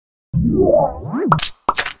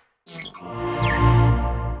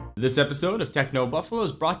This episode of Techno Buffalo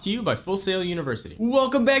is brought to you by Full Sail University.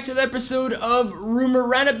 Welcome back to the episode of Rumor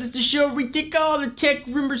Roundup. This is the show where we take all the tech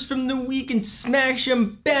rumors from the week and smash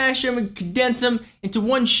them, bash them, and condense them into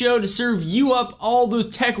one show to serve you up all those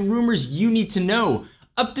tech rumors you need to know.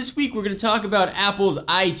 Up this week, we're going to talk about Apple's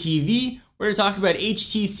iTV. We're going to talk about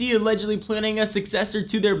HTC allegedly planning a successor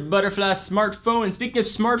to their Butterfly smartphone. And speaking of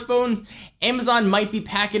smartphone, Amazon might be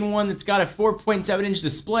packing one that's got a 4.7-inch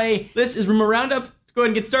display. This is Rumor Roundup. Let's go ahead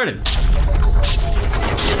and get started.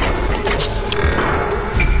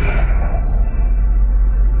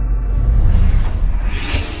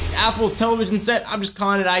 Apple's television set, I'm just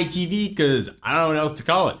calling it iTV because I don't know what else to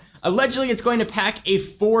call it. Allegedly, it's going to pack a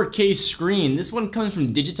 4K screen. This one comes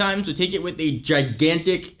from Digitimes, so take it with a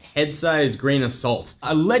gigantic head-sized grain of salt.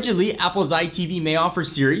 Allegedly, Apple's iTV may offer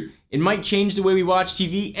Siri. It might change the way we watch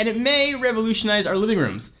TV, and it may revolutionize our living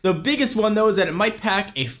rooms. The biggest one, though, is that it might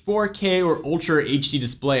pack a 4K or Ultra HD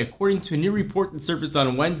display, according to a new report that surfaced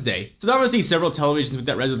on Wednesday. So there are obviously several televisions with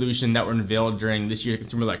that resolution that were unveiled during this year's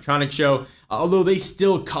Consumer Electronics Show, although they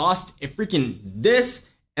still cost a freaking this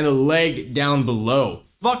and a leg down below.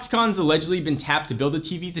 Foxconn's allegedly been tapped to build the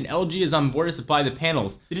TVs, and LG is on board to supply the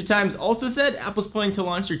panels. Digitimes also said Apple's planning to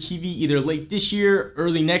launch their TV either late this year,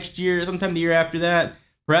 early next year, sometime the year after that,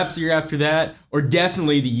 perhaps the year after that, or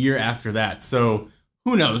definitely the year after that. So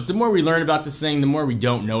who knows? The more we learn about this thing, the more we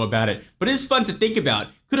don't know about it. But it is fun to think about.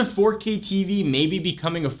 Could a 4K TV maybe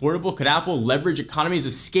becoming affordable? Could Apple leverage economies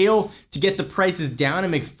of scale to get the prices down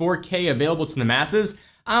and make 4K available to the masses?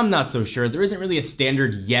 I'm not so sure. There isn't really a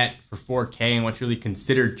standard yet for 4K and what's really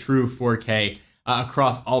considered true 4K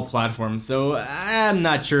across all platforms, so I'm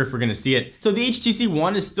not sure if we're going to see it. So the HTC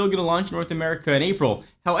One is still going to launch in North America in April.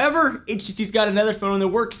 However, HTC's got another phone in the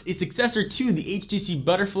works, a successor to the HTC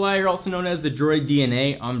Butterfly, or also known as the Droid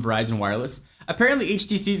DNA on Verizon Wireless. Apparently,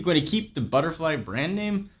 HTC is going to keep the Butterfly brand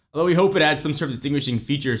name, although we hope it adds some sort of distinguishing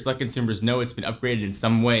features so that consumers know it's been upgraded in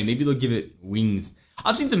some way. Maybe they'll give it wings.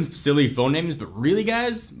 I've seen some silly phone names, but really,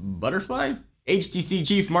 guys? Butterfly? HTC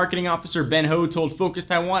Chief Marketing Officer Ben Ho told Focus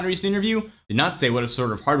Taiwan in a recent interview, did not say what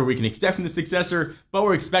sort of hardware we can expect from the successor, but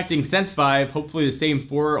we're expecting Sense 5, hopefully the same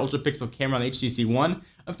 4 ultra-pixel camera on the HTC One.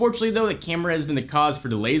 Unfortunately, though, the camera has been the cause for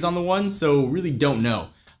delays on the One, so really don't know.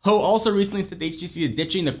 Ho also recently said the HTC is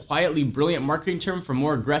ditching the quietly brilliant marketing term for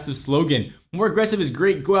more aggressive slogan. More aggressive is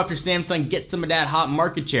great, go after Samsung, get some of that hot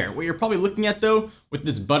market share. What you're probably looking at, though, with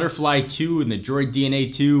this Butterfly 2 and the Droid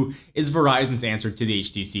DNA 2 is Verizon's answer to the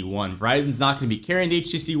HTC One. Verizon's not going to be carrying the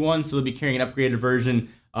HTC One, so they'll be carrying an upgraded version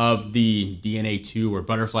of the DNA 2 or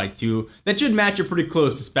Butterfly 2 that should match it pretty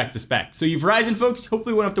close to spec. So you Verizon folks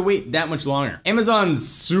hopefully won't have to wait that much longer. Amazon's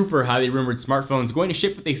super highly rumored smartphone is going to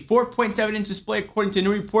ship with a 4.7-inch display according to a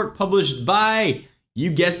new report published by, you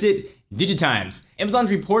guessed it, Digitimes. Amazon's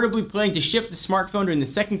reportedly planning to ship the smartphone during the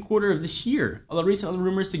second quarter of this year, although recent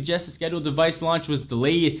rumors suggest the scheduled device launch was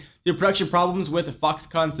delayed due to production problems with a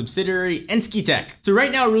Foxconn subsidiary, Enskitech. So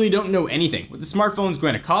right now, we really don't know anything. What the smartphone is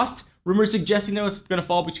going to cost. Rumors suggesting, though, it's going to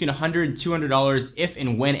fall between $100 and $200 if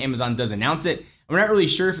and when Amazon does announce it. And we're not really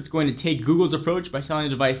sure if it's going to take Google's approach by selling the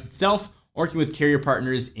device itself or working with carrier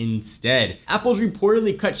partners instead. Apple's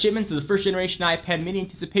reportedly cut shipments of the first generation iPad mini in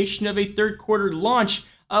anticipation of a third quarter launch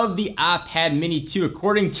of the iPad mini 2,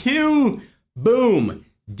 according to, boom,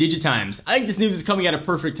 Digitimes. I think this news is coming at a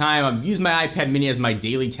perfect time. I've used my iPad mini as my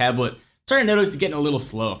daily tablet. Starting to notice it's getting a little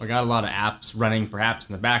slow. If I got a lot of apps running perhaps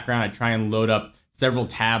in the background, I try and load up several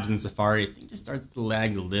tabs in Safari, I think it just starts to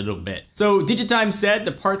lag a little bit. So Digitimes said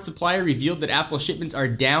the parts supplier revealed that Apple shipments are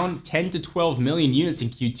down 10 to 12 million units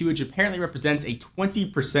in Q2, which apparently represents a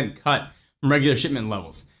 20% cut from regular shipment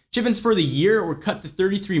levels. Shipments for the year were cut to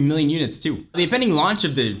 33 million units too. The impending launch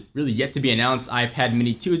of the really yet to be announced iPad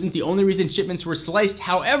mini 2 isn't the only reason shipments were sliced.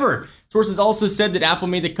 However, sources also said that Apple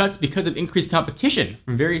made the cuts because of increased competition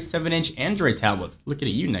from various 7-inch Android tablets. Looking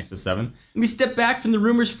at you, Nexus 7. Let me step back from the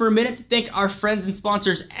rumors for a minute to thank our friends and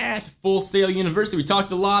sponsors at Full Sail University. We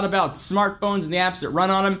talked a lot about smartphones and the apps that run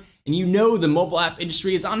on them, and you know the mobile app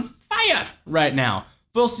industry is on fire right now.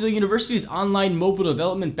 Full Sail University's online mobile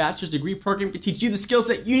development bachelor's degree program can teach you the skill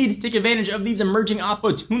set you need to take advantage of these emerging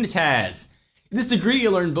opportunities. In this degree,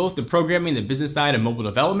 you'll learn both the programming and the business side of mobile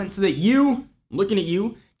development so that you, looking at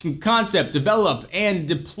you, can concept, develop, and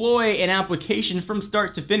deploy an application from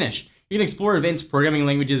start to finish. You can explore advanced programming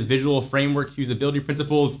languages, visual frameworks, usability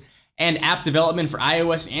principles, and app development for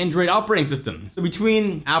iOS and Android operating systems. So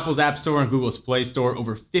between Apple's App Store and Google's Play Store,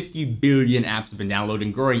 over 50 billion apps have been downloaded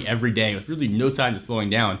and growing every day with really no signs of slowing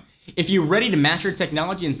down. If you're ready to master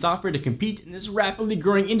technology and software to compete in this rapidly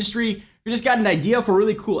growing industry, you just got an idea for a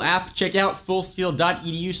really cool app, check out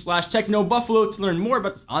fullsteel.edu/technobuffalo to learn more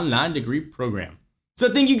about this online degree program.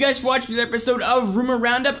 So thank you guys for watching this episode of Rumor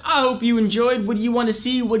Roundup. I hope you enjoyed. What do you want to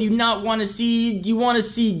see? What do you not want to see? Do you want to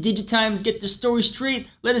see Digitimes get their story straight?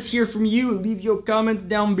 Let us hear from you. Leave your comments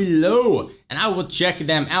down below, and I will check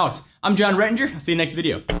them out. I'm John Rettinger. I'll see you next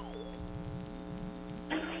video.